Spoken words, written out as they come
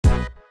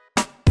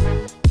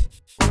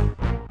Good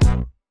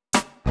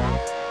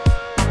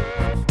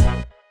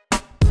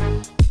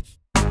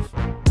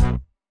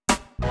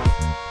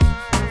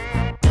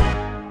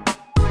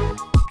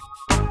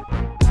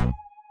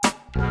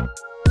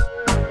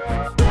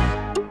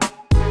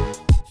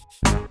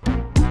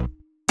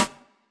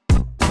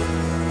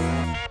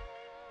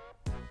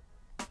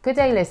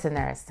day,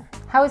 listeners.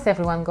 How is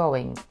everyone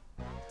going?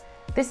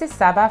 This is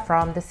Saba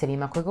from the Silly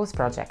McWiggles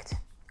project.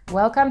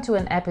 Welcome to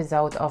an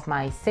episode of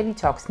my Silly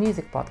Talks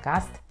music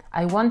podcast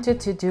I wanted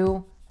to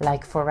do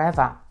like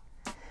forever.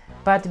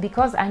 But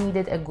because I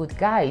needed a good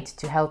guide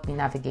to help me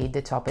navigate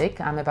the topic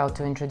I'm about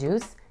to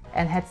introduce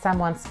and had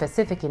someone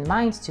specific in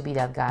mind to be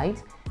that guide,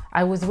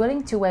 I was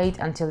willing to wait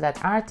until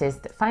that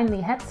artist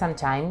finally had some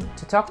time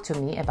to talk to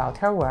me about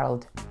her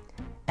world.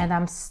 And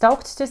I'm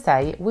stoked to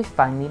say we've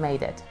finally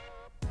made it.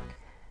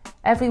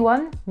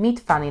 Everyone, meet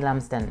Fanny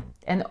Lumsden,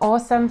 an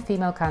awesome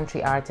female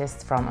country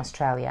artist from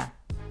Australia.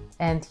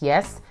 And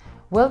yes,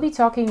 we'll be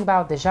talking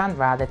about the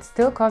genre that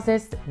still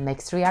causes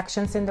mixed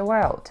reactions in the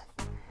world.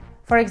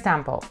 For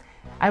example,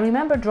 I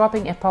remember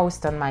dropping a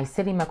post on my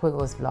Silly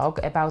McWiggles blog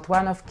about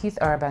one of Keith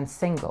Urban's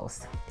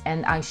singles,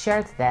 and I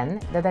shared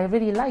then that I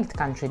really liked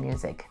country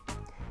music.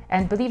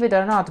 And believe it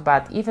or not,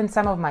 but even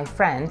some of my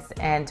friends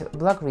and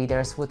blog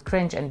readers would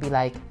cringe and be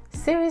like,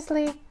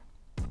 seriously?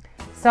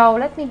 So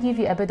let me give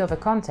you a bit of a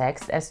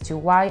context as to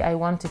why I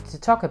wanted to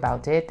talk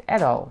about it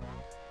at all.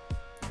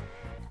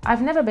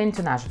 I've never been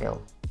to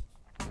Nashville,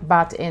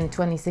 but in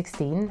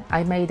 2016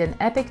 I made an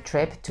epic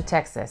trip to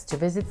Texas to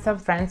visit some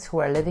friends who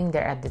were living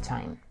there at the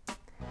time.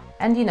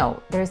 And you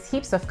know, there's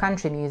heaps of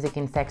country music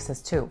in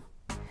Texas too.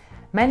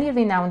 Many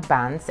renowned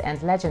bands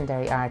and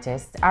legendary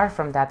artists are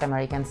from that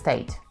American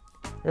state,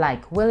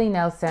 like Willie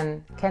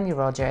Nelson, Kenny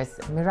Rogers,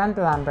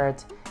 Miranda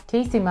Lambert,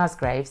 Casey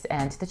Musgraves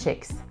and the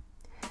Chicks.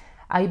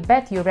 I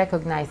bet you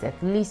recognize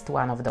at least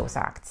one of those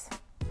acts.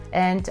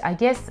 And I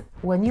guess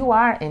when you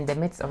are in the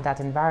midst of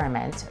that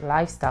environment,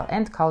 lifestyle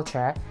and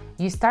culture,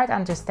 you start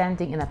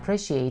understanding and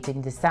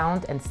appreciating the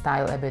sound and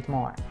style a bit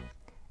more.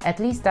 At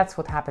least that's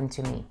what happened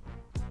to me.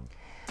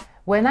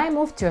 When I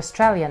moved to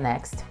Australia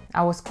next,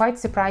 I was quite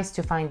surprised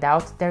to find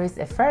out there is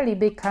a fairly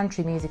big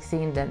country music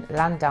scene in the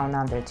land down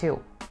under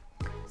too.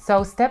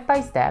 So step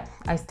by step,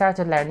 I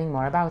started learning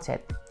more about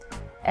it.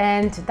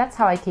 And that's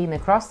how I came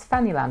across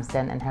Fanny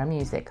Lumsden and her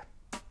music.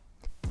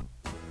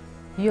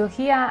 You'll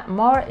hear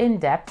more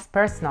in-depth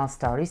personal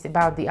stories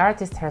about the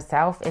artist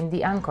herself in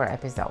the Encore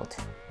episode.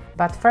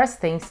 But first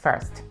things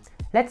first,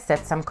 let's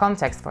set some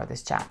context for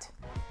this chat.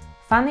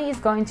 Fanny is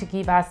going to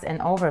give us an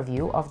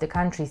overview of the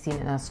country scene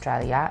in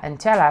Australia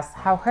and tell us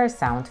how her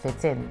sound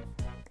fits in.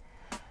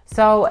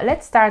 So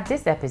let's start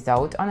this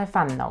episode on a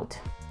fun note.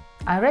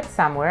 I read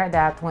somewhere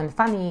that when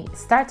Fanny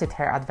started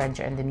her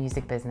adventure in the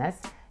music business,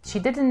 she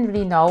didn't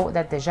really know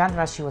that the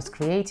genre she was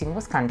creating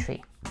was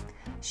country.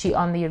 She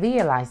only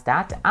realized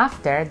that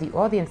after the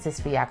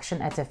audience's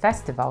reaction at a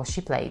festival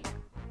she played.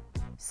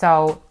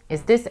 So,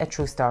 is this a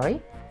true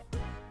story?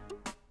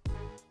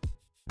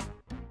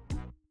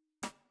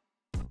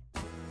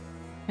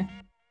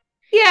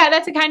 Yeah,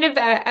 that's a kind of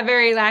a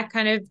very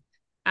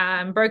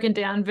broken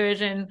down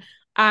version.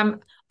 I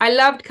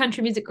loved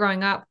country music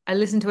growing up. I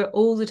listened to it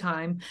all the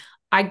time.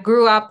 I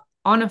grew up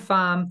on a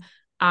farm,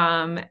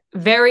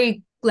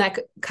 very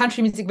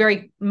country music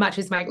very much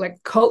is my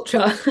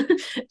culture,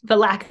 for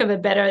lack of a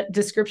better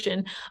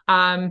description.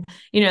 My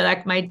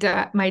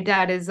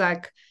dad is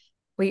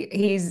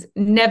he's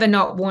never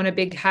not worn a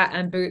big hat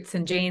and boots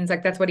and jeans.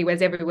 That's what he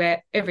wears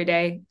everywhere, every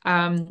day.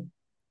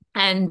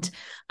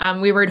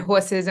 We rode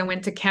horses and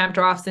went to camp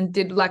drafts and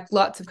did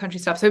lots of country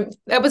stuff. So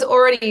that was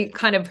already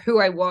kind of who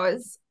I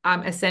was,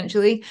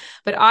 essentially.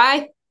 But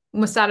I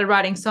started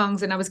writing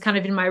songs and I was kind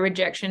of in my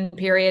rejection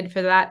period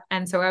for that.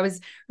 And so I was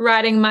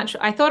writing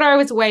I thought I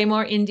was way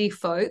more indie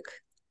folk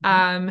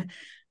at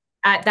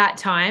that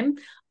time.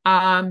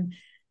 And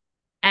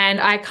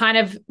I kind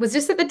of was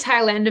just at the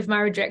tail end of my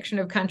rejection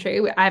of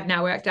country. I've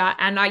now worked out.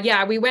 And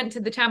we went to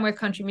the Tamworth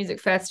Country Music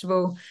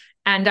Festival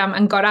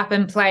and got up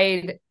and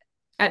played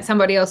at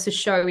somebody else's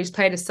show. We just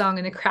played a song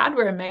and the crowd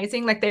were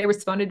amazing. They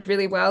responded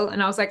really well.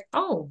 And I was like,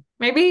 oh,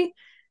 maybe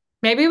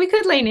we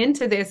could lean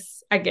into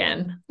this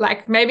again.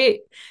 Maybe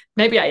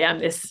I am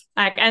this.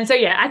 And so,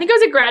 I think it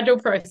was a gradual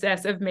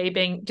process of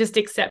me just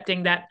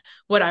accepting that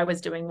what I was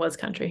doing was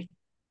country.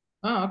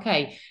 Oh,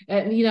 okay.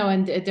 And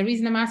the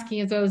reason I'm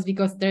asking as well is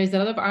because there is a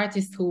lot of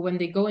artists who, when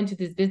they go into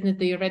this business,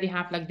 they already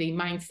have the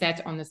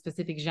mindset on a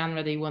specific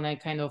genre they want to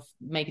kind of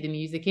make the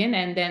music in,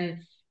 and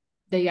then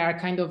they are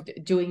kind of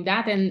doing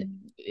that. And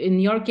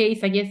in your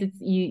case, I guess it's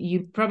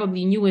you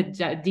probably knew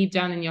it deep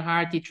down in your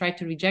heart. You tried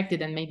to reject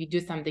it and maybe do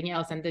something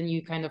else, and then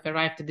you kind of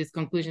arrived to this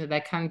conclusion that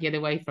I can't get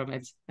away from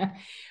it,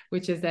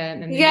 which is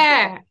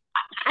yeah.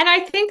 And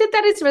I think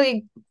that is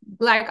really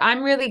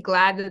I'm really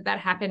glad that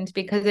happened,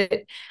 because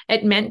it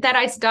meant that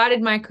I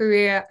started my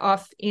career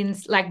off in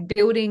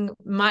building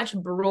much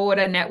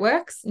broader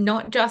networks,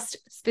 not just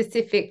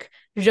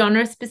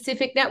genre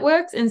specific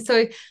networks.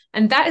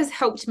 And that has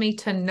helped me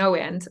to no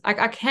end.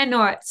 I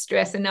cannot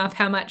stress enough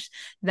how much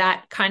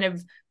that kind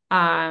of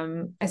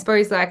I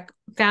suppose like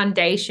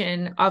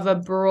foundation of a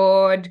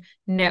broad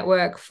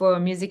network for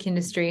music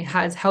industry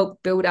has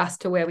helped build us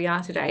to where we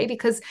are today.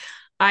 Because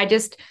I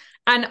just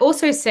and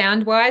also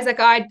sound wise,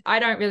 like I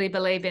don't really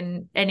believe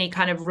in any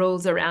kind of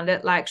rules around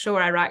it. Like, sure,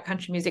 I write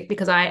country music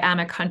because I am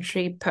a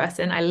country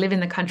person. I live in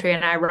the country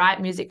and I write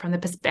music from the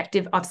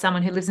perspective of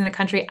someone who lives in the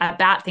country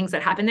about things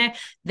that happen there.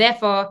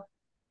 Therefore,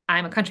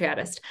 I'm a country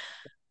artist.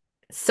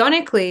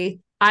 Sonically,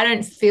 I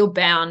don't feel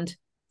bound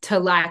to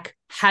like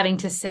having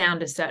to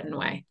sound a certain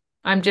way.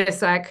 I'm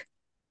just like,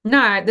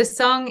 no, the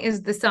song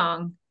is the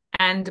song,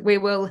 and we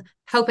will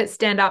help it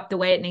stand up the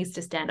way it needs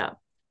to stand up.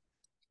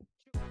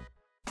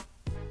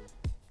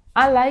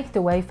 I like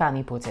the way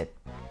Fanny put it,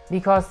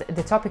 because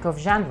the topic of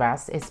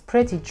genres is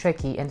pretty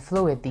tricky and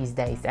fluid these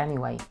days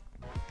anyway.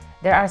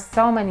 There are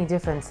so many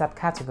different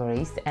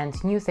subcategories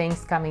and new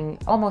things coming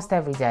almost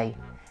every day,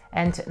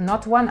 and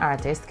not one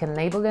artist can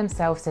label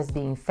themselves as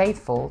being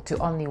faithful to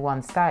only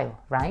one style,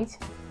 right?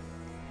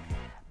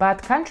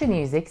 But country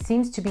music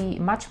seems to be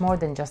much more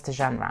than just a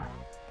genre.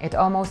 It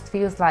almost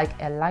feels like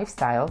a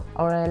lifestyle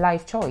or a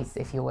life choice,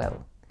 if you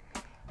will.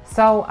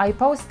 So I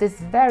posed this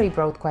very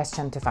broad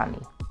question to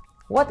Fanny.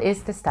 What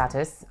is the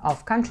status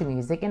of country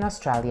music in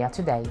Australia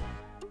today?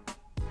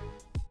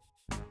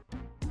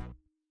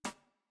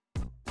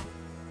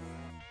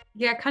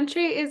 Yeah,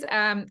 country is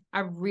a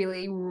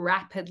really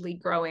rapidly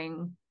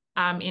growing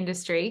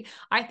industry.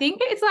 I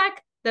think it's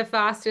like the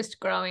fastest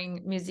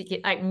growing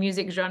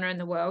music genre in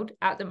the world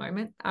at the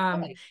moment.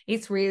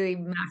 It's really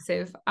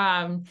massive.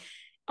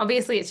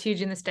 Obviously it's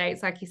huge in the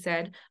States, like you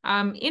said.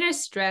 In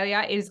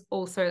Australia is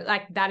also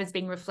like that is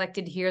being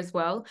reflected here as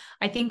well.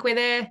 I think we're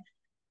there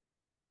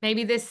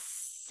maybe the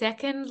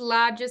second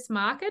largest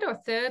market or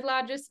third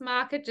largest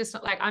market, just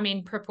like I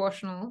mean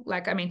proportional,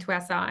 like I mean to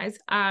our size.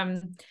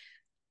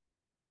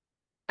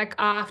 Like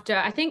after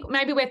I think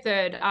maybe we're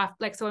third after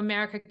like so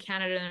America,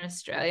 Canada, and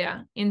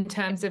Australia in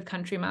terms of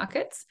country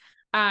markets.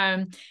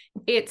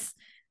 It's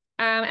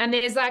and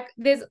there's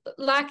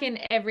like in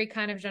every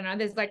kind of genre,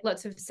 there's like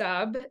lots of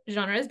sub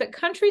genres, but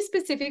country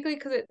specifically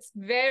because it's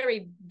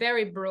very,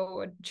 very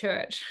broad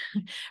church,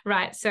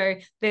 right? So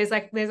there's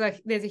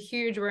a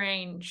huge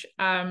range.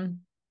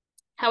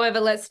 However,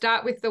 let's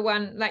start with the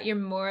one that you're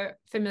more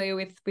familiar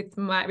with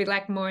might be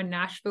like more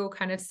Nashville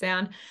kind of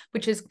sound,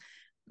 which is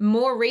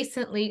more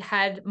recently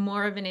had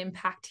more of an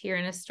impact here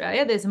in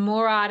Australia. There's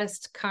more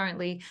artists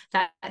currently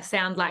that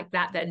sound like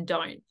that than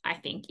don't, I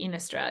think, in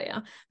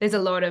Australia. There's a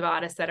lot of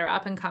artists that are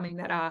up and coming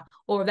that are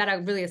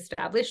really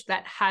established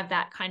that have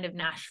that kind of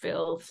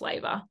Nashville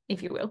flavor,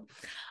 if you will.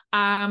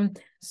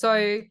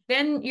 So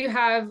then you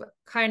have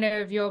kind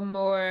of your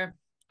more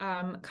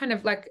kind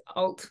of like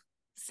alt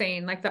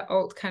scene, like the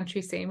alt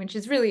country scene, which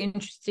is really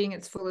interesting.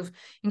 It's full of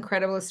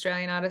incredible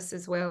Australian artists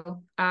as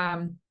well.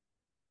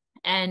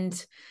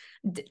 And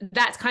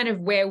that's kind of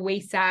where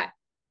we sat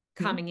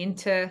coming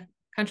into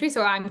country.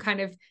 So I'm kind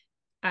of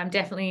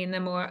definitely in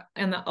the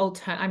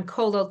I'm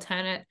called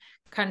alternate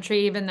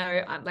country, even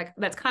though I'm like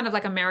that's kind of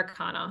like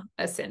Americana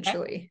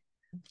essentially.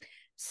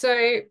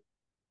 So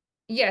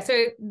yeah,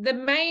 so the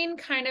main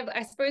kind of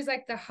I suppose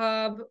like the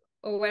hub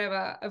or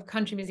whatever of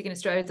country music in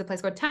Australia is a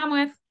place called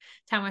Tamworth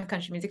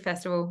Country Music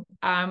Festival,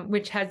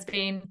 which has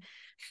been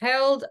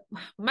held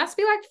must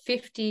be like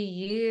 50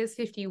 years,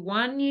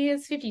 51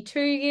 years,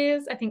 52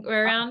 years. I think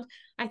we're around.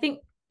 I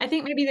think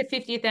maybe the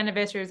 50th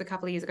anniversary was a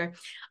couple of years ago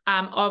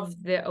of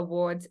the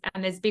awards,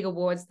 and there's big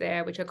awards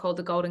there which are called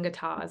the Golden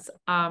Guitars.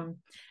 And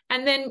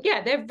then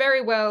yeah, they're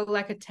very well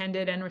like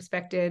attended and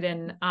respected,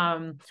 and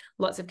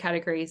lots of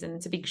categories, and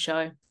it's a big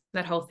show,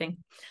 that whole thing.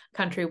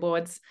 Country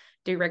awards,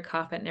 do red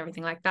carpet and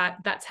everything like that.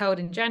 That's held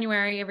in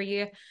January every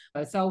year.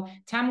 So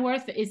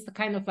Tamworth is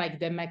kind of like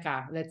the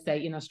Mecca, let's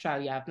say, in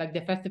Australia, like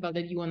the festival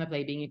that you want to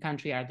play being a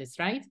country artist,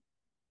 right?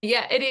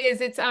 Yeah, it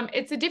is. It's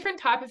a different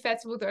type of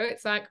festival though.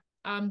 It's like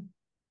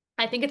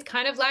I think it's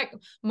kind of like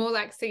more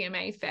like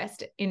CMA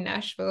Fest in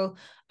Nashville.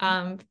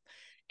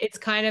 It's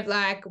kind of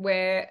like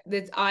where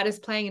there's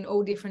artists playing in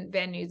all different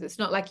venues. It's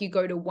not like you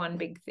go to one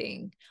big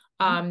thing.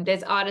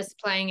 There's artists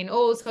playing in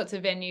all sorts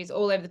of venues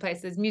all over the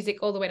place. There's music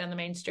all the way down the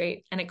main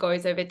street, and it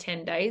goes over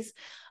 10 days.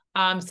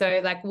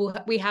 So like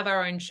we have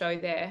our own show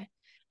there,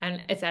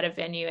 and it's at a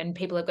venue, and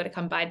people have got to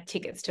come buy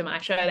tickets to my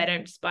show. They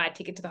don't just buy a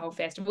ticket to the whole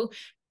festival.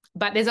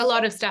 But there's a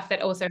lot of stuff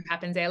that also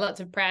happens there. Lots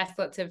of press,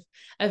 lots of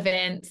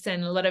events,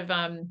 and a lot of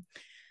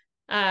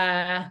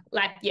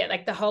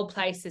like the whole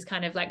place is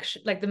kind of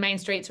like the main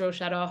streets are all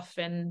shut off,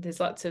 and there's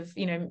lots of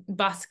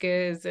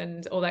buskers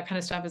and all that kind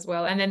of stuff as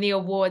well. And then the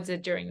awards are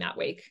during that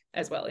week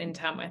as well in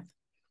Tamworth.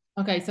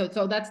 Okay, so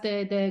that's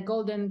the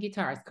Golden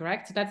Guitars,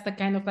 correct? That's the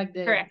kind of like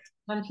the Correct.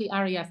 country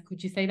areas.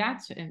 Could you say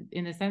that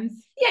in a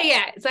sense?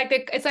 Yeah. It's like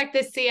the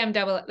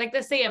CMA, like the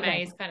CMAs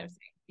okay. Kind of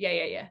thing.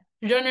 Yeah.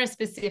 Genre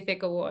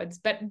specific awards,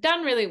 but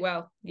done really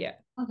well. Yeah.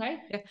 Okay.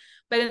 Yeah.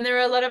 But then there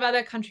are a lot of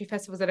other country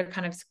festivals that are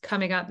kind of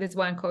coming up. There's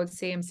one called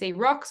CMC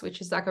Rocks, which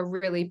is like a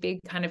really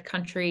big kind of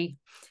country,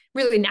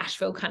 really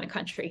Nashville kind of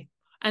country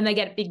and they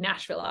get big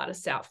Nashville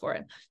artists out for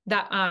it.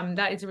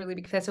 That is a really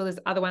big festival. There's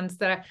other ones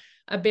that are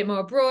a bit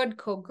more broad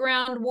called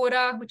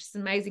Groundwater, which is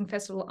an amazing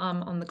festival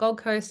on the Gold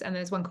Coast, and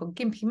there's one called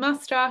Gympie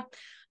Muster,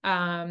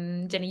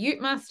 Jenny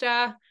Ute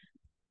Muster.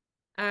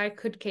 I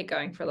could keep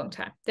going for a long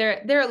time.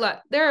 There are a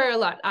lot. There are a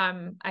lot.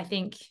 I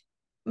think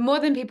more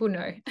than people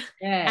know,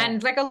 Yeah.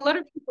 and like a lot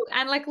of people,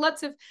 and like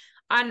lots of,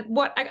 and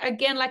what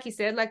again, like you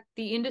said, like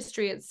the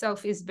industry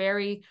itself is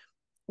very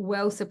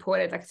well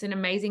supported. Like it's an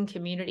amazing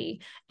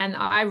community, and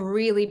I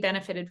really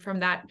benefited from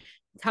that,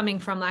 coming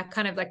from like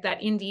kind of like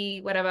that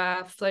indie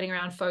whatever floating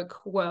around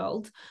folk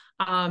world.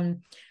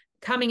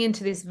 Coming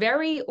into this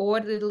very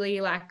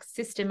orderly, like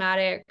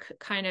systematic,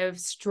 kind of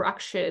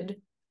structured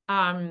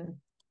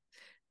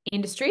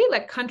industry.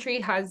 Like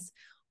country has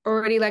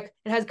already, like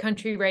it has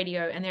country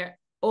radio, and there are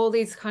all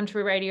these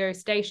country radio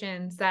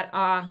stations that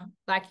are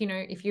like, you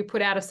know, if you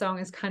put out a song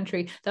as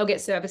country, they'll get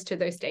service to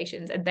those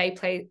stations and they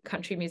play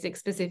country music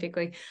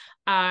specifically.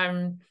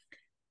 And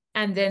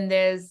then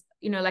there's,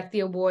 you know, like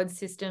the award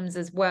systems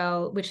as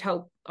well, which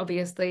help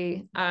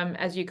obviously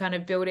as you're kind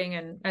of building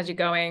and as you're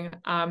going.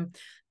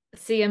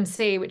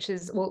 CMC, which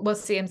is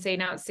was CMC,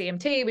 now it's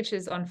CMT, which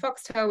is on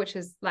Foxtel, which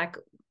is like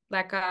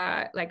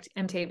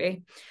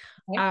MTV.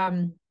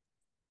 Okay.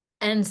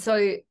 And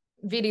so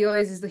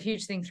videos is the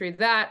huge thing through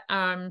that.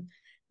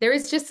 There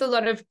is just a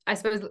lot of, I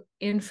suppose,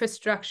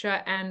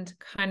 infrastructure and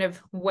kind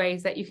of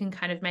ways that you can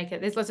kind of make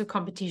it. There's lots of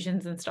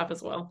competitions and stuff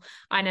as well.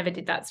 I never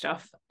did that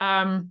stuff.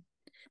 But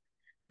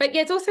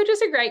yeah, it's also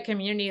just a great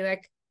community.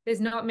 Like there's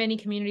not many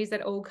communities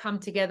that all come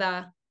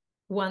together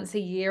once a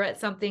year at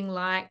something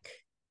like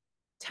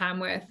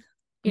Tamworth.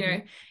 You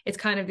know, it's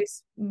kind of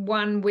this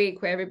 1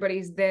 week where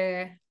everybody's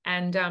there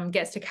and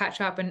gets to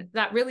catch up, and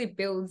that really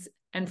builds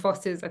and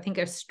fosters, I think,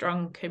 a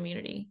strong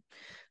community,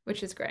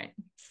 which is great.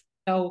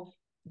 So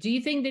do you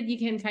think that you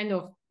can kind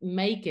of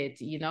make it,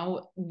 you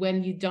know,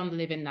 when you don't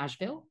live in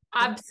Nashville?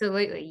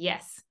 Absolutely,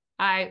 yes.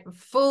 I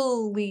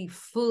fully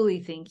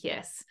think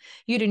yes.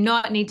 You do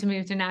not need to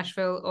move to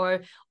Nashville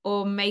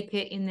or make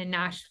it in the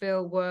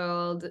Nashville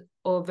world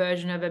or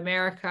version of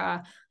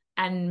America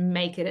and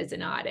make it as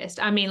an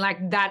artist. I mean,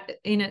 like that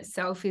in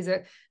itself is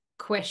a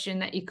question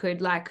that you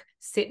could like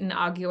sit and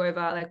argue over,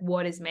 like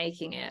what is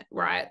making it,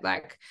 right?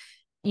 Like,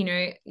 you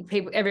know,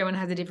 everyone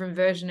has a different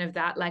version of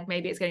that. Like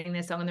maybe it's getting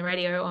their song on the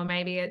radio, or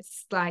maybe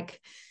it's like,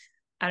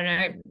 I don't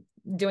know,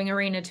 doing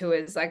arena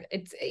tours. Like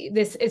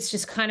it's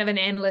just kind of an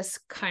endless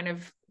kind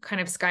of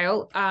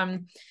scale.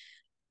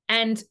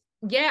 And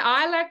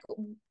yeah,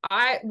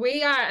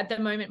 we are at the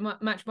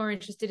moment much more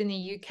interested in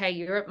the UK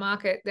Europe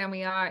market than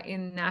we are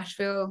in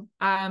Nashville.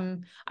 I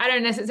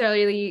don't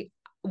necessarily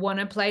want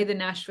to play the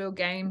Nashville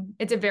game.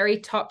 It's a very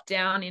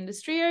top-down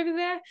industry over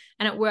there,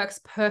 and it works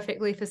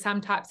perfectly for some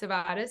types of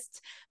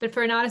artists. But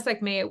for an artist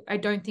like me, I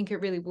don't think it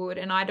really would,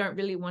 and I don't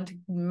really want to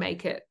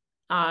make it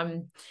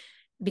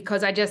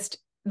because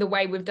the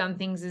way we've done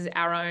things is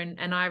our own,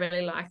 and I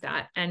really like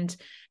that. And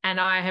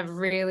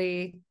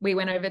we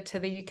went over to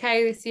the UK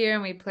this year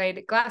and we played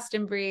at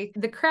Glastonbury.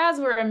 The crowds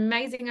were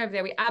amazing over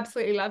there. We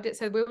absolutely loved it.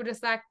 So we were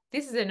just like,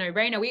 this is a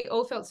no-brainer. We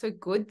all felt so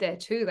good there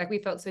too. Like we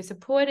felt so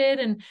supported,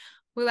 and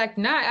we're like,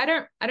 no,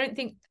 I don't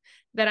think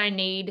that I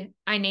need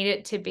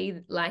it to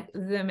be like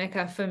the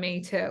Mecca for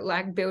me to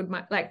like build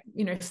my, like,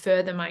 you know,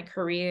 further my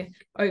career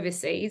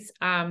overseas.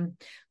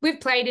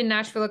 We've played in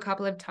Nashville a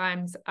couple of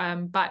times,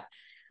 but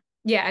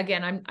yeah,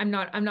 again, I'm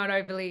not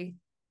overly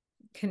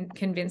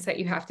convinced that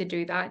you have to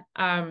do that.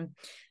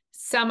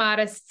 Some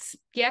artists,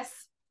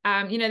 yes.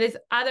 You know, there's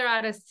other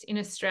artists in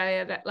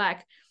Australia that,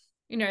 like,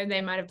 you know,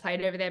 they might have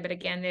played over there, but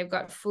again, they've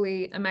got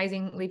fully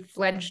amazingly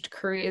fledged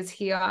careers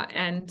here.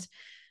 And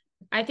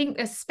I think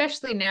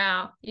especially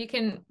now you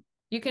can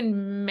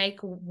make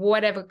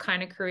whatever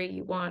kind of career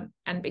you want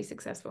and be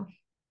successful.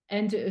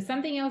 And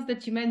something else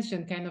that you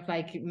mentioned, kind of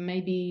like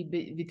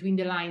maybe between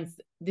the lines,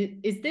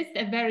 is this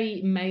a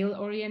very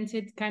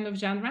male-oriented kind of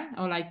genre,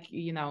 or like,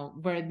 you know,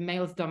 where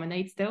males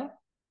dominate still?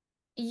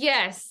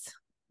 Yes,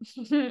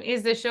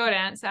 is the short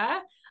answer.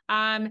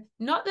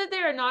 Not that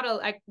there are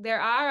not there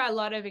are a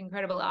lot of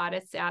incredible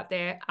artists out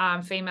there,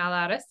 female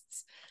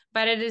artists,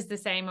 but it is the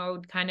same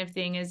old kind of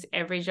thing as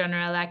every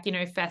genre, like, you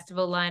know,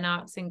 festival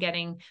lineups and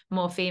getting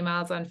more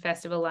females on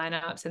festival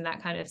lineups and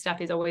that kind of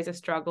stuff is always a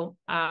struggle.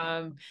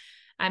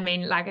 I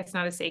mean, like, it's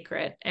not a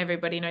secret.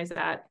 Everybody knows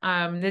that.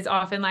 There's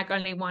often like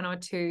only one or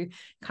two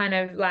kind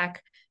of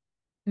like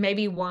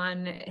maybe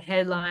one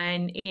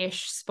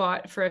headline-ish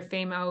spot for a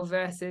female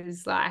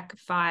versus like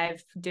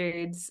 5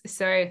 dudes.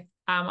 So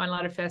on a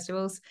lot of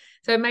festivals.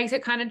 So it makes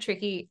it kind of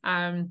tricky.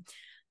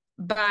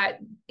 But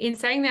in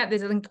saying that,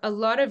 there's a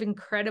lot of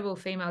incredible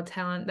female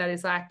talent that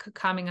is like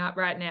coming up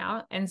right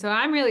now. And so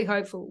I'm really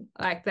hopeful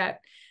like that,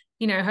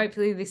 you know,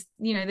 hopefully this,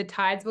 you know, the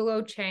tides will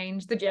all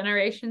change, the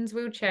generations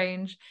will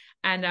change,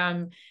 and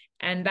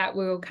that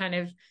will kind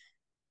of,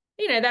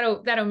 you know,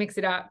 that'll mix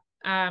it up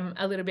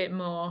a little bit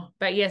more.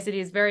 But yes, it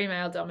is very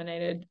male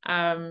dominated.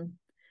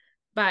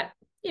 But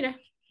you know,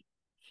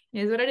 it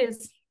is what it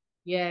is.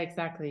 Yeah,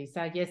 exactly. So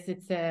I guess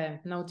it's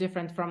no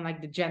different from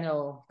like the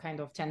general kind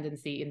of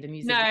tendency in the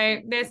music.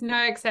 No, there's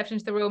no exception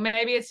to the rule.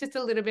 Maybe it's just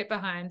a little bit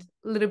behind,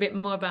 a little bit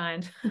more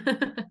behind.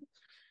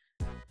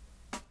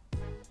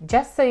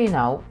 Just so you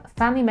know,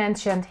 Fanny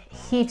mentioned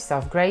heaps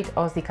of great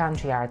Aussie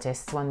country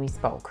artists when we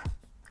spoke.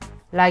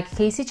 Like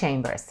Casey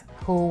Chambers,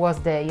 who was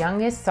the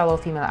youngest solo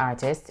female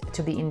artist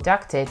to be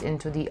inducted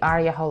into the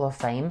ARIA Hall of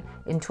Fame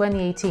in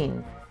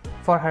 2018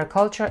 for her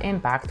cultural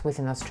impact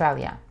within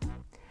Australia.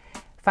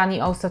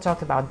 Fanny also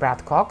talked about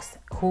Brad Cox,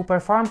 who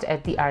performed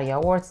at the ARIA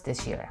Awards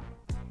this year.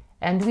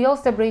 And we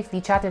also briefly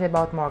chatted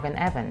about Morgan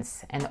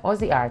Evans, an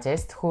Aussie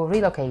artist who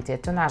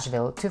relocated to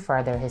Nashville to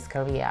further his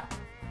career.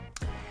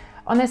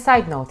 On a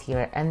side note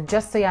here, and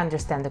just so you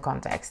understand the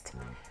context,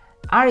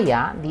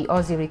 ARIA, the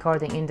Aussie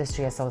Recording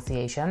Industry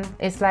Association,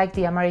 is like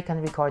the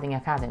American Recording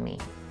Academy,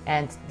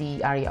 and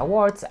the ARIA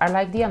Awards are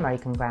like the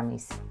American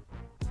Grammys.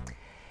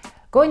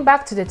 Going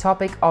back to the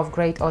topic of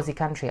great Aussie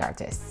country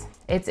artists,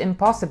 it's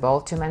impossible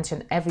to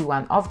mention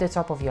everyone off the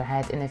top of your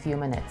head in a few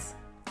minutes.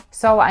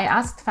 So I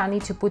asked Fanny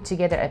to put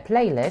together a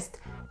playlist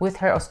with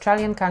her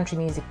Australian country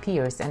music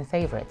peers and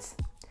favorites.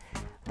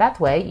 That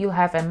way you'll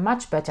have a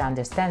much better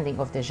understanding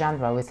of the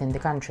genre within the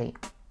country,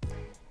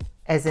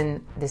 as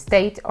in the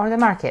state or the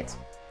market.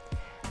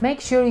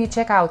 Make sure you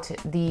check out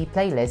the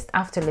playlist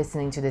after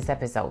listening to this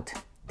episode.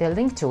 The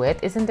link to it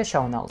is in the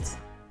show notes.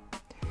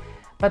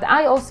 But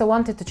I also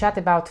wanted to chat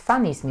about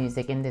Fanny's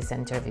music in this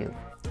interview,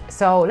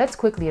 so let's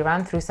quickly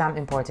run through some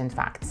important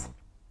facts.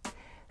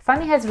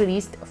 Fanny has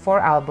released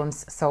 4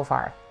 albums so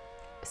far: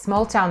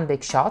 Small Town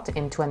Big Shot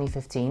in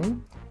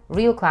 2015,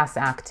 Real Class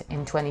Act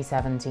in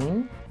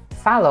 2017,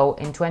 Fallow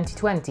in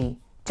 2020,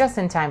 just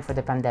in time for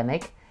the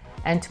pandemic,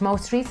 and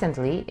most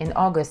recently, in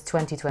August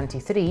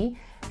 2023,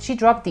 she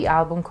dropped the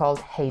album called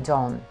Hey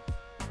Dawn.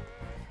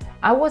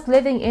 I was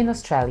living in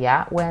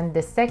Australia when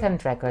the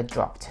second record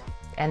dropped,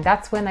 and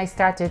that's when I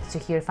started to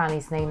hear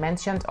Fanny's name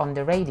mentioned on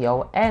the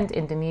radio and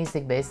in the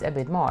music biz a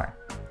bit more.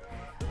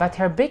 But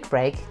her big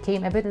break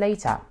came a bit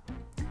later.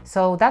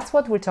 So that's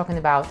what we're talking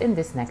about in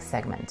this next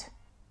segment.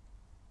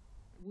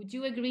 Would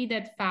you agree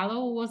that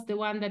Fallow was the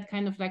one that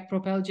kind of like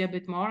propelled you a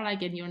bit more,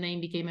 like, and your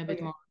name became a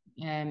bit more,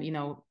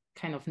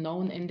 kind of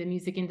known in the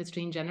music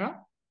industry in general?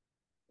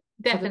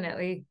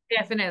 Definitely.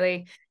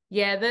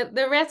 Yeah,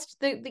 the rest,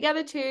 the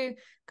other two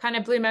kind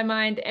of blew my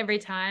mind every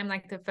time.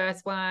 Like the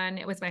first one,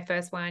 it was my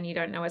first one. You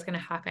don't know what's going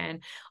to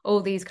happen.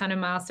 All these kind of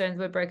milestones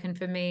were broken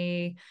for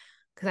me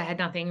because I had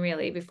nothing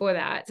really before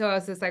that. So I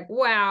was just like,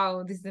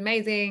 wow, this is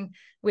amazing,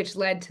 which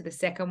led to the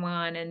second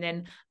one. And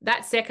then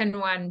that second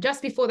one,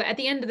 just before that, at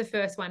the end of the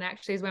first one,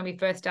 actually, is when we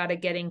first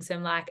started getting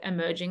some like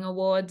emerging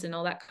awards and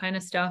all that kind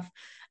of stuff.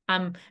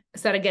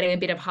 Started getting a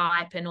bit of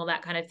hype and all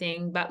that kind of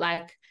thing. But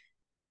like,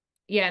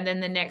 yeah, and then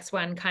the next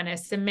one kind of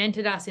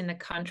cemented us in the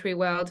country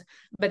world.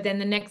 But then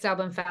the next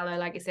album, Fallow,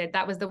 like I said,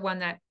 that was the one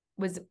that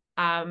was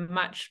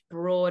much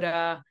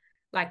broader.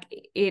 Like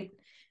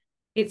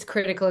its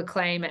critical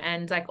acclaim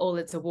and like all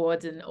its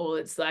awards and all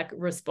its like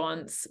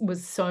response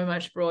was so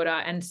much broader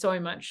and so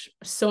much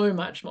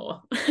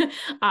more.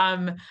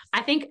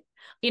 I think,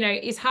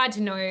 it's hard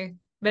to know,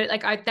 but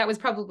like that was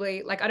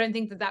probably like, I don't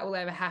think that will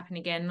ever happen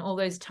again. All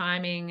those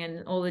timing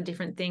and all the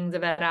different things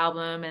of that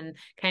album, and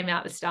came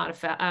out the start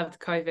of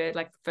COVID,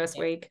 like the first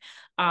week,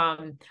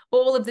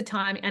 all of the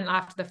time, and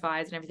after the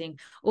fires and everything,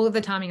 all of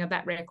the timing of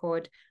that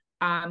record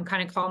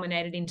kind of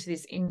culminated into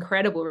this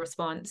incredible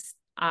response,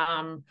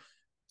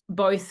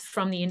 both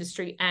from the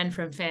industry and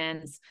from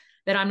fans,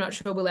 that I'm not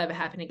sure will ever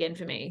happen again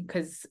for me,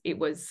 because it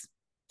was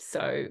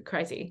so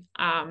crazy.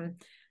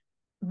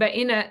 But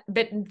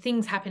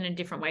things happen in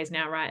different ways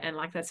now, right? And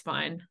like, that's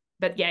fine.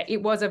 But yeah,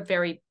 it was a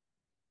very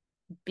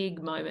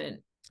big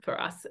moment for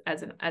us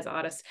as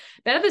artists.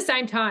 But at the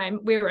same time,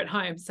 we were at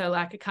home, so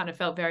like it kind of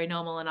felt very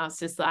normal. And I was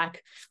just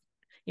like,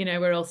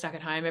 we're all stuck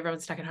at home.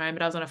 Everyone's stuck at home.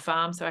 But I was on a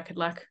farm, so I could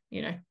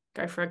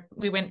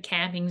we went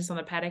camping just on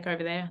the paddock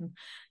over there,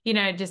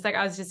 and just like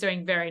I was just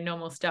doing very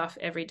normal stuff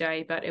every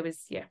day. But it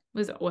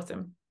was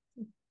awesome.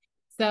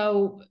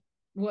 So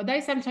what I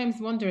sometimes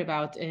wonder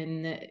about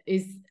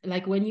is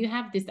like when you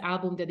have this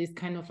album that is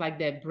kind of like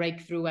the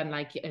breakthrough,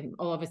 and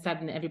all of a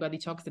sudden everybody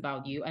talks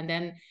about you, and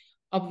then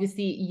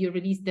obviously you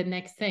release the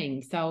next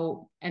thing.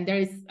 So, and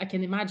I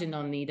can imagine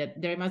only that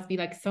there must be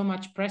like so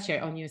much pressure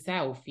on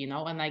yourself,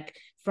 and like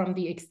from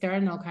the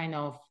external kind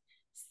of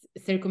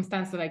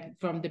circumstance, like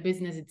from the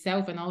business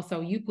itself, and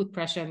also you put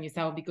pressure on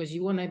yourself because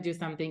you want to do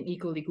something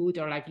equally good,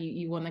 or like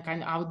you want to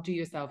kind of outdo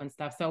yourself and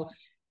stuff. So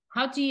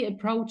how do you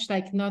approach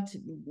like not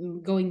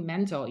going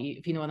mental,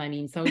 if you know what I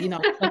mean? So,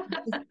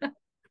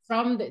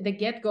 from the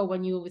get-go,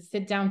 when you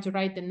sit down to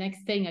write the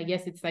next thing, I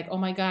guess it's like, oh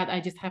my God, I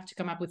just have to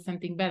come up with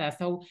something better.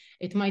 So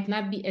it might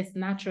not be as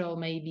natural,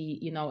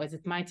 maybe, as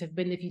it might have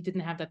been if you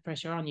didn't have that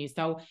pressure on you.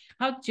 So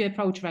how did you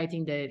approach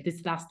writing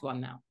this last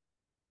one now?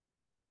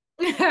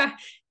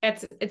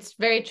 It's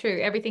very true.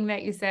 Everything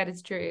that you said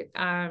is true.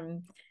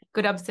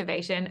 Good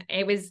observation.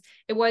 It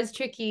was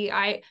tricky.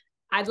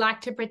 I'd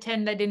like to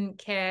pretend I didn't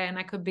care and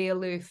I could be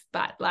aloof,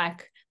 but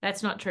like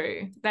That's not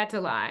true. That's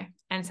a lie.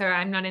 And so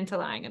I'm not into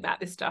lying about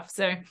this stuff.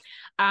 So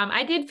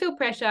I did feel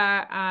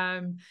pressure.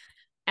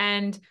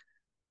 And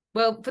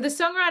well, for the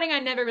songwriting, I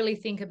never really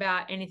think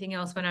about anything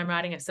else when I'm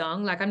writing a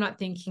song. Like, I'm not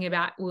thinking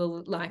about,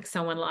 will like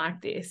someone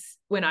like this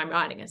when I'm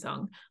writing a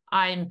song?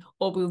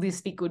 Or will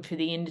this be good for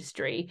the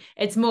industry?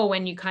 It's more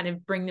when you kind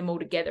of bring them all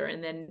together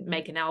and then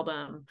make an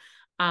album.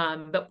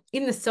 But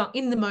in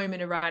the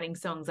moment of writing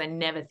songs, I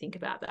never think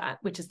about that,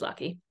 which is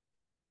lucky.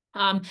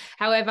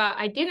 However,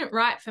 I didn't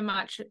write for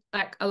much,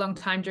 like a long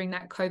time during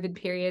that COVID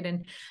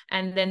period.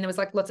 And then there was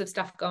like lots of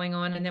stuff going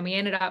on. And then we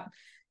ended up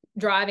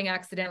driving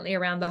accidentally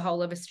around the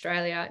whole of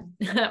Australia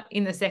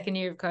in the second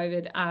year of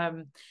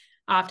COVID,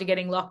 after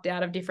getting locked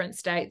out of different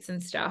states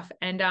and stuff.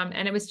 And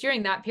it was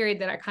during that period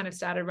that I kind of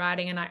started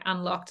writing, and I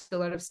unlocked a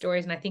lot of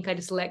stories. And I think I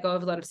just let go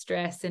of a lot of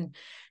stress, and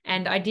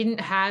I didn't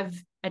have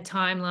a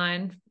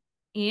timeline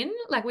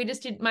like, we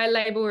just did. My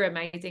label were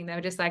amazing. They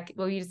were just like,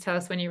 well, you just tell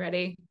us when you're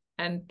ready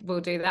and we'll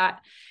do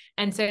that.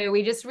 And so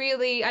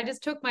I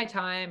just took my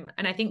time,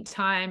 and I think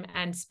time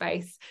and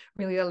space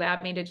really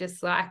allowed me to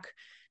just like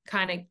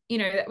kind of,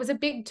 that was a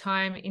big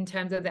time in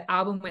terms of the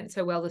album went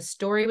so well. The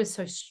story was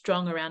so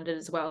strong around it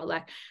as well.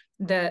 Like,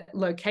 the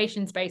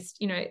locations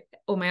based,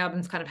 all my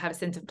albums kind of have a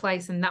sense of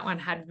place, and that one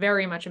had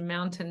very much a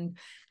mountain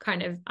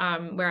kind of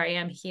where I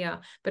am here,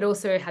 but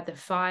also had the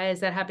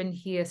fires that happened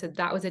here, so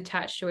that was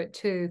attached to it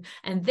too.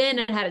 And then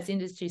it had its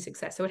industry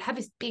success, so it had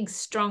this big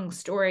strong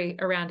story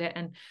around it.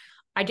 And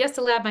I just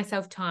allowed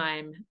myself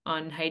time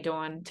on Hey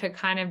Dawn to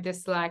kind of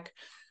just like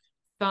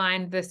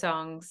find the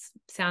songs.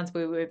 Sounds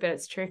woo-woo, but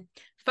it's true.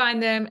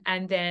 Find them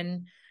and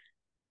then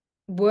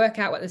work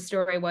out what the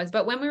story was.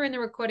 But when we were in the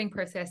recording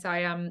process,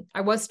 I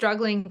was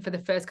struggling for the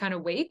first kind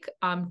of week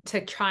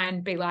to try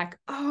and be like,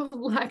 oh,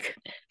 like,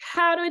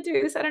 how do I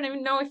do this? I don't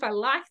even know if I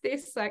like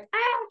this. Like,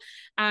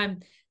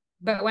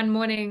 but one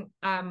morning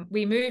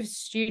we moved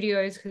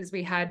studios because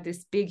we had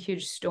this big,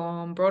 huge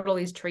storm, brought all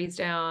these trees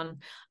down.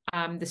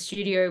 The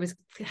studio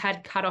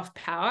had cut off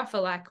power for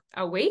like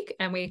a week,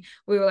 and we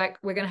were like,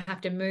 we're going to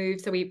have to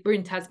move. So we were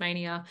in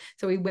Tasmania.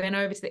 So we went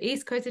over to the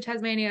east coast of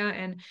Tasmania,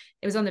 and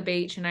it was on the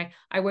beach. And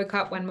I woke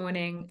up one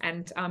morning,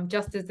 and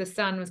just as the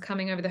sun was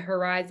coming over the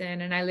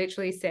horizon, and I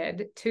literally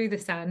said to the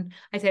sun,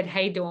 I said,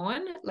 hey,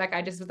 Dawn. Like,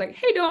 I just was like,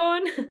 hey,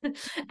 Dawn.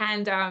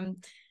 And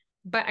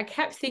but I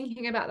kept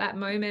thinking about that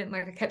moment.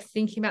 Like, I kept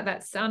thinking about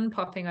that sun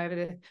popping over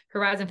the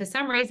horizon. For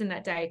some reason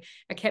that day,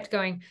 I kept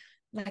going,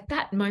 like,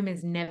 that moment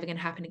is never going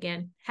to happen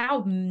again.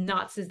 How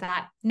nuts is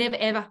that? Never,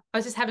 ever. I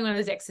was just having one of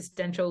those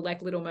existential,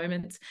 like, little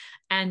moments.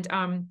 And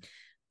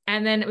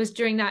then it was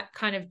during that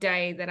kind of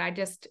day that I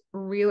just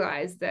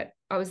realized that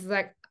I was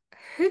like,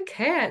 who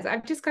cares?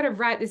 I've just got to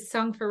write this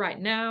song for right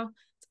now.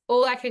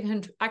 All I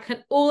can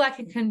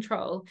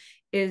control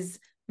is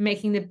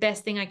making the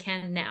best thing I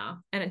can now.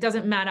 And it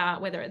doesn't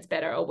matter whether it's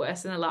better or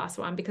worse than the last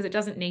one, because it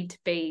doesn't need to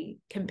be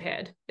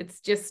compared.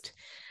 It's just,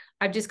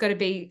 I've got to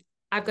be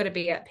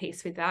at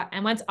peace with that.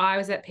 And once I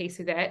was at peace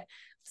with it,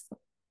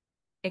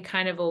 it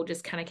kind of all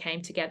just kind of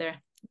came together,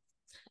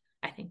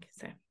 I think.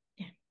 So,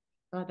 yeah.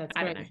 Oh, that's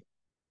great. I don't know.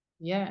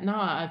 Yeah, no,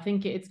 I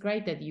think it's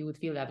great that you would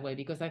feel that way,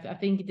 because I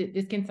think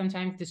this can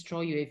sometimes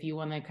destroy you if you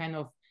want to kind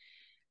of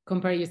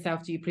compare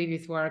yourself to your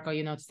previous work or,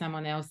 to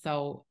someone else.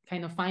 So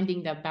kind of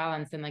finding that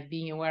balance and like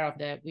being aware of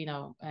the,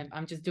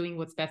 I'm just doing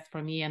what's best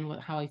for me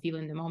and how I feel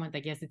in the moment.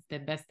 I guess it's the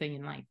best thing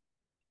in life.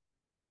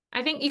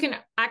 I think you can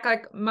act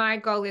like my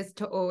goal is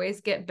to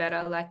always get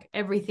better. Like,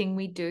 everything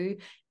we do,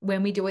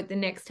 when we do it the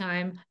next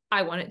time,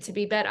 I want it to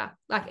be better.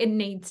 Like, it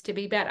needs to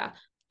be better,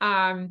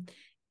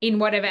 in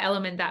whatever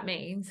element that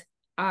means.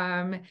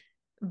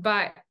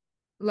 But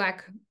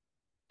like,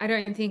 I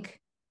don't think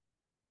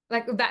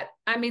like that.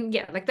 I mean,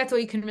 yeah, like, that's all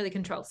you can really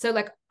control. So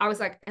like, I was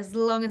like, as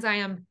long as I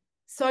am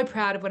so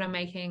proud of what I'm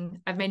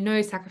making, I've made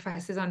no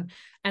sacrifices and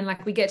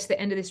like, we get to the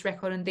end of this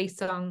record and these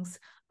songs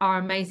are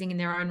amazing in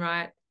their own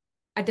right.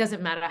 It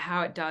doesn't matter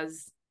how it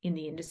does in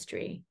the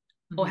industry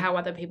or how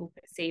other people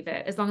perceive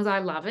it. As long as I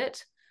love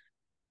it,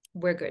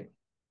 we're good.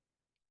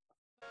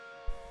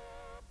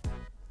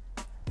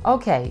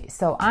 Okay,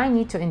 so I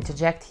need to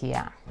interject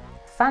here.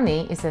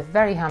 Fanny is a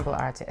very humble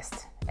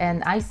artist,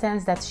 and I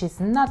sense that she's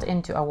not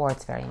into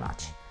awards very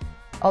much.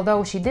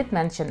 Although she did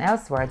mention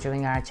elsewhere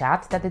during our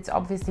chat that it's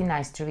obviously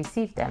nice to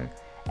receive them,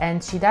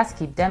 and she does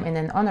keep them in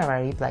an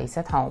honorary place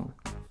at home.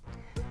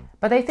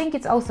 But I think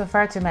it's also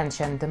fair to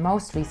mention the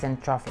most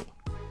recent trophy.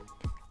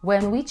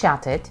 When we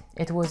chatted,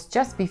 it was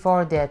just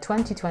before the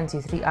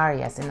 2023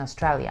 Arias in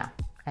Australia,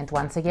 and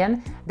once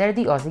again, they're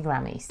the Aussie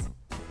Grammys.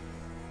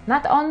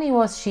 Not only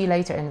was she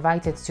later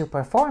invited to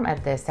perform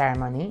at the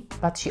ceremony,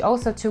 but she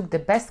also took the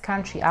Best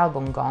Country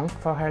Album gong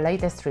for her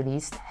latest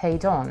release, Hey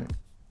Dawn.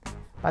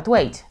 But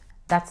wait,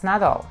 that's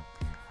not all.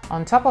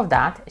 On top of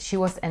that, she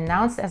was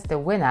announced as the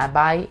winner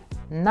by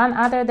none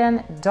other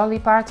than Dolly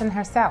Parton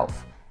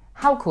herself.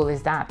 How cool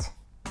is that?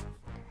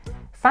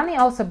 Fanny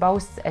also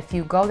boasts a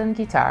few golden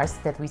guitars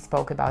that we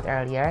spoke about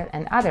earlier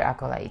and other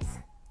accolades.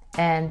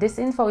 And this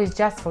info is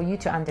just for you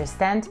to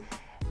understand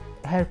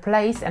her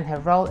place and her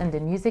role in the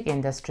music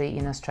industry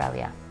in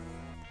Australia.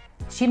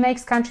 She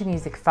makes country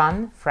music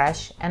fun,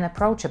 fresh, and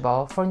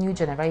approachable for new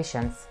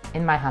generations,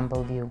 in my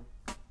humble view.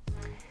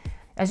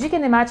 As you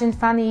can imagine,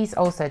 Fanny is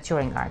also a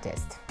touring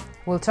artist.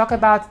 We'll talk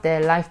about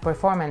their live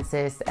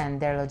performances and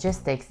their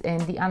logistics in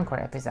the Encore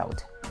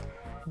episode.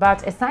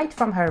 But aside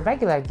from her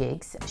regular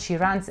gigs, she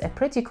runs a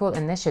pretty cool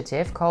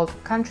initiative called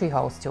Country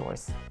Halls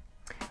Tours.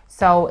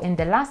 So in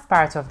the last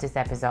part of this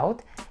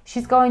episode,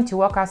 she's going to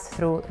walk us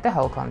through the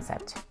whole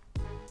concept.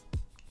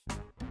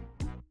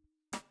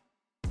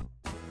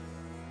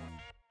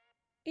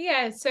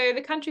 Yeah, so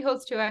the Country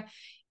Halls Tour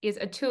is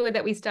a tour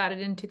that we started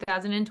in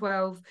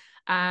 2012,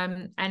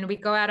 and we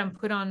go out and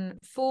put on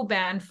full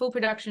band, full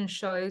production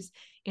shows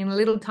in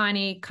little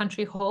tiny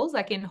country halls,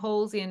 like in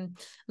halls in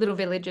little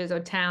villages or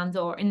towns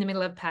or in the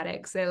middle of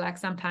paddocks. They're like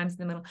sometimes in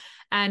the middle.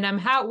 And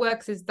how it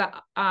works is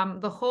that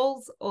the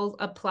halls all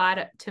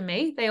apply to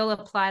me. They all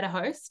apply to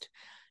host.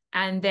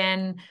 And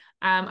then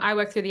I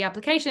work through the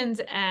applications,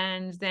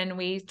 and then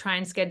we try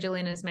and schedule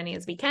in as many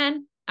as we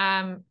can.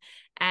 And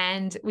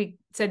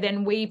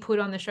then we put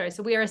on the show.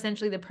 So we are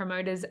essentially the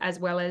promoters as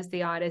well as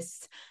the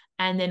artists,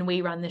 and then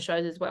we run the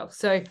shows as well.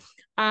 So,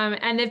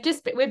 and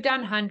we've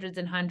done hundreds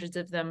and hundreds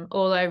of them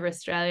all over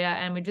Australia,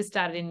 and we just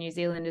started in New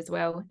Zealand as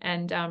well.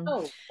 And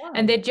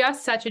and they're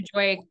just such a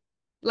joy,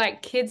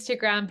 like kids to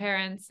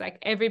grandparents, like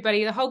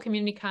everybody, the whole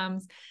community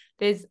comes.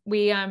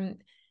 We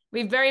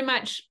very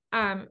much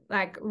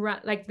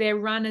they're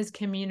run as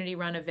community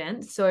run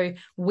events. So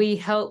we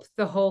help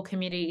the whole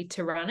community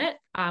to run it.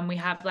 We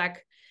have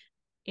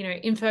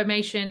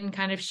information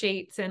kind of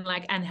sheets and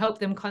help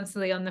them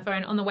constantly on the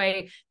phone on the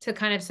way to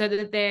kind of so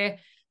that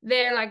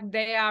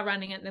they are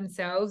running it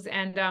themselves,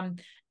 and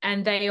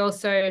they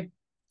also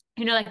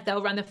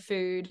they'll run the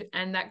food,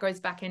 and that goes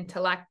back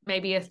into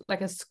maybe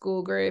a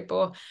school group,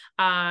 or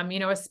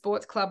a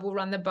sports club will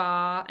run the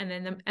bar, and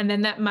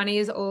then that money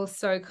is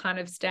also kind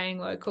of staying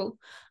local.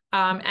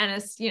 And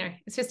it's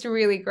just a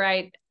really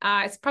great,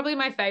 it's probably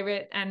my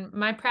favorite and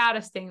my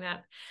proudest thing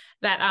that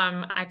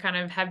I kind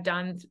of have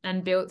done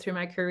and built through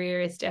my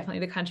career is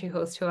definitely the Country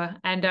Halls Tour.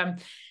 And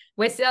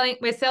we're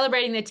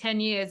celebrating the 10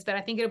 years, but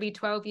I think it'll be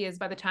 12 years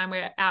by the time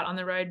we're out on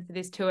the road for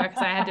this tour, because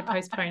I had to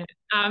postpone it.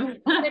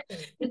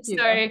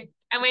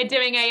 And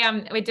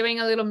we're doing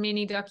a little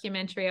mini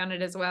documentary on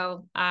it as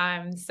well.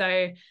 So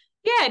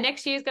yeah,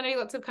 next year is going to be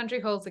lots of country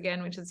halls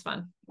again, which is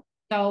fun.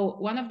 So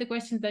one of the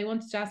questions I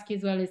wanted to ask you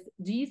as well is,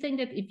 do you think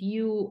that if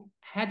you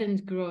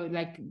hadn't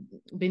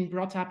been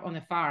brought up on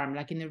a farm,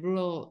 like in a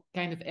rural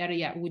kind of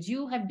area, would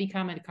you have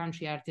become a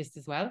country artist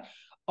as well?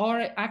 Or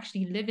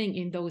actually living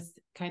in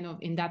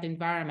in that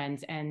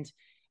environment and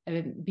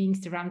being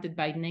surrounded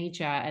by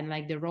nature and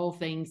the raw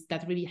things,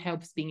 that really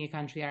helps being a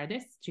country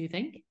artist, do you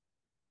think?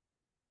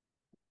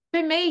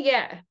 For me,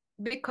 yeah.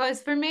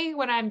 Because for me,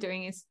 what I'm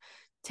doing is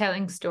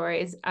telling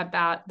stories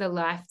about the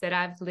life that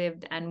I've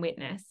lived and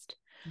witnessed.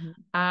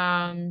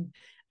 Mm-hmm.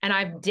 And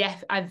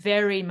I've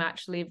very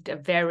much lived a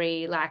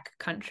very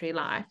country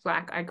life.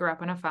 I grew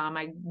up on a farm.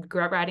 I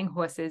grew up riding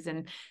horses,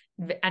 and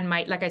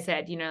my, like I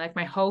said,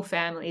 my whole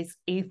family's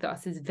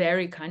ethos is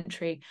very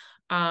country.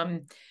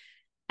 And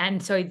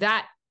so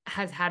that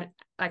has had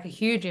a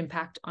huge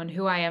impact on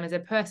who I am as a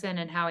person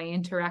and how I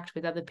interact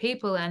with other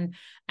people and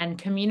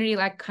community,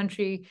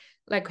 country,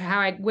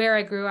 where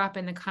I grew up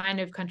and the kind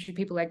of country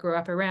people I grew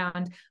up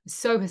around.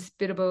 So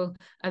hospitable,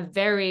 a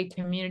very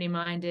community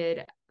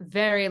minded,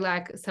 very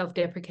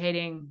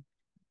self-deprecating,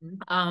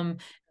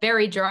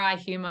 very dry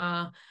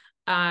humor.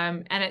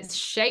 And it's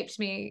shaped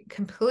me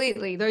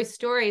completely. Those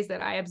stories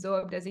that I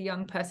absorbed as a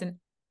young person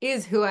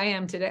is who I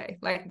am today.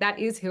 That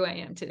is who I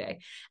am today.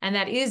 And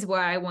that is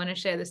why I want to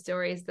share the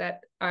stories that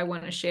I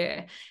want to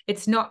share.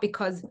 It's not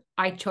because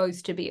I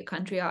chose to be a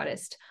country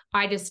artist.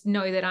 I just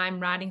know that I'm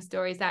writing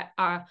stories that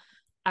are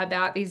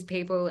about these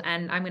people,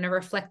 and I'm going to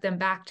reflect them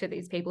back to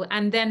these people.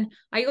 And then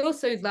I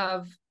also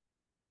love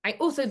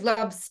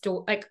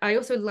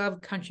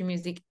country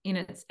music in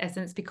its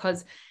essence,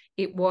 because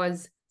it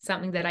was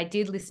something that I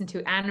did listen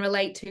to and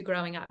relate to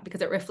growing up,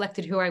 because it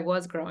reflected who I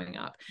was growing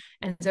up.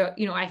 And so,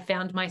 I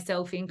found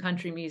myself in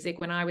country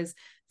music when I was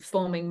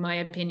forming my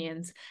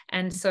opinions.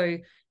 And so,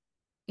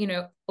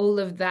 all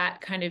of that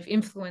kind of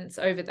influence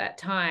over that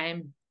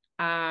time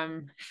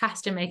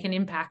has to make an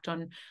impact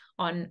on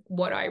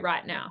what I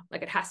write now.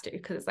 It has to,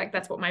 because it's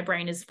that's what my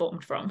brain is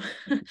formed from.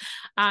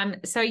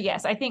 So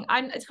yes, I think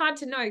it's hard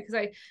to know, because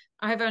I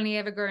have only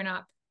ever grown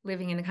up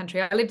living in the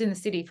country. I lived in the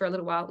city for a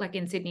little while,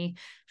 in Sydney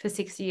for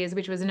 6 years,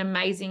 which was an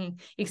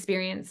amazing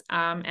experience.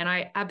 And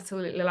I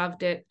absolutely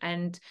loved it.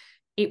 And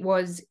it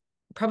was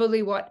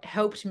probably what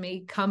helped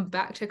me come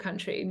back to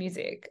country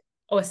music,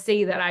 or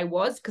see that I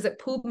was, because it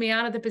pulled me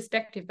out of the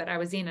perspective that I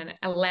was in, and it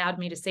allowed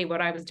me to see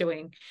what I was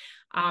doing,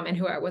 and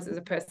who I was as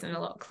a person a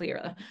lot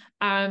clearer.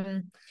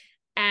 And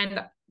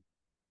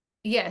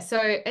yeah, so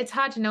it's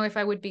hard to know if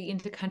I would be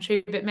into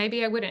country, but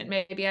maybe I wouldn't.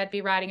 Maybe I'd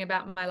be writing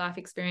about my life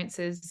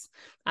experiences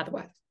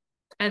otherwise.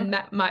 And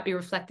that might be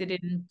reflected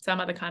in some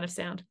other kind of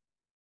sound.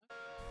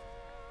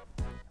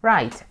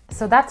 Right,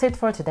 so that's it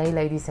for today,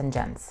 ladies and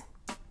gents.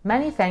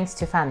 Many thanks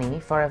to Fanny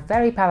for a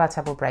very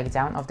palatable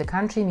breakdown of the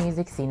country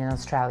music scene in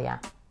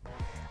Australia.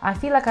 I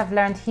feel like I've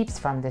learned heaps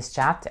from this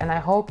chat, and I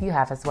hope you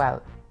have as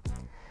well.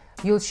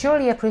 You'll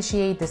surely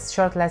appreciate this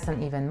short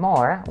lesson even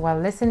more while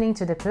listening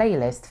to the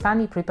playlist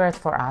Fanny prepared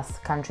for us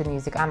country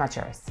music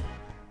amateurs.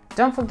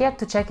 Don't forget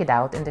to check it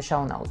out in the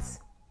show notes.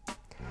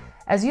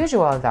 As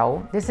usual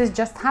though, this is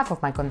just half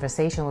of my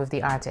conversation with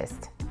the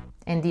artist.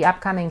 In the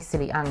upcoming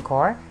Silly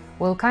Encore,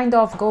 we'll kind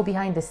of go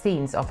behind the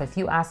scenes of a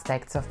few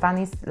aspects of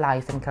Fanny's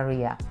life and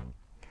career.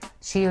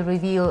 She'll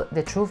reveal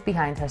the truth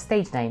behind her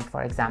stage name,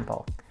 for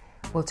example.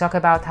 We'll talk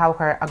about how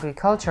her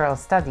agricultural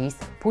studies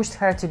pushed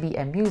her to be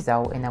a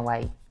muso in a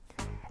way.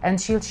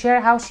 And she'll share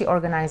how she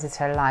organizes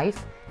her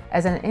life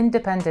as an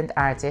independent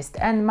artist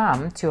and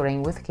mum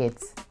touring with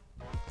kids.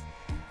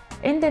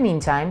 In the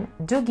meantime,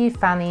 do give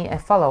Fanny a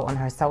follow on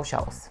her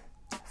socials.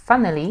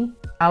 Funnily,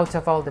 out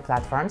of all the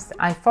platforms,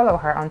 I follow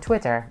her on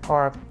Twitter,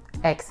 or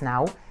X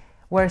now,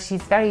 where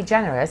she's very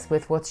generous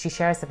with what she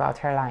shares about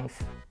her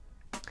life.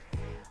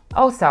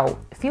 Also,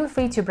 feel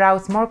free to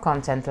browse more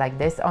content like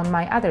this on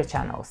my other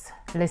channels,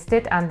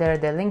 listed under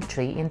the link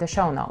tree in the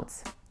show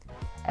notes.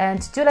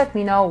 And do let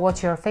me know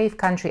what your fave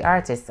country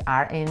artists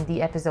are in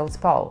the episode's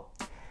poll.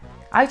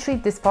 I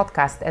treat this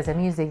podcast as a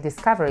music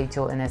discovery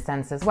tool in a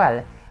sense as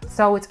well,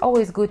 so it's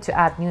always good to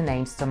add new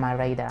names to my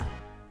radar.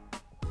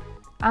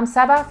 I'm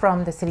Saba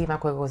from the Silly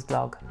McWiggles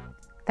blog.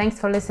 Thanks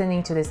for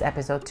listening to this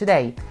episode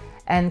today,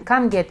 and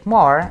come get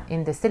more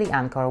in the Silly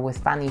Encore with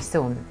Fanny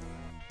soon.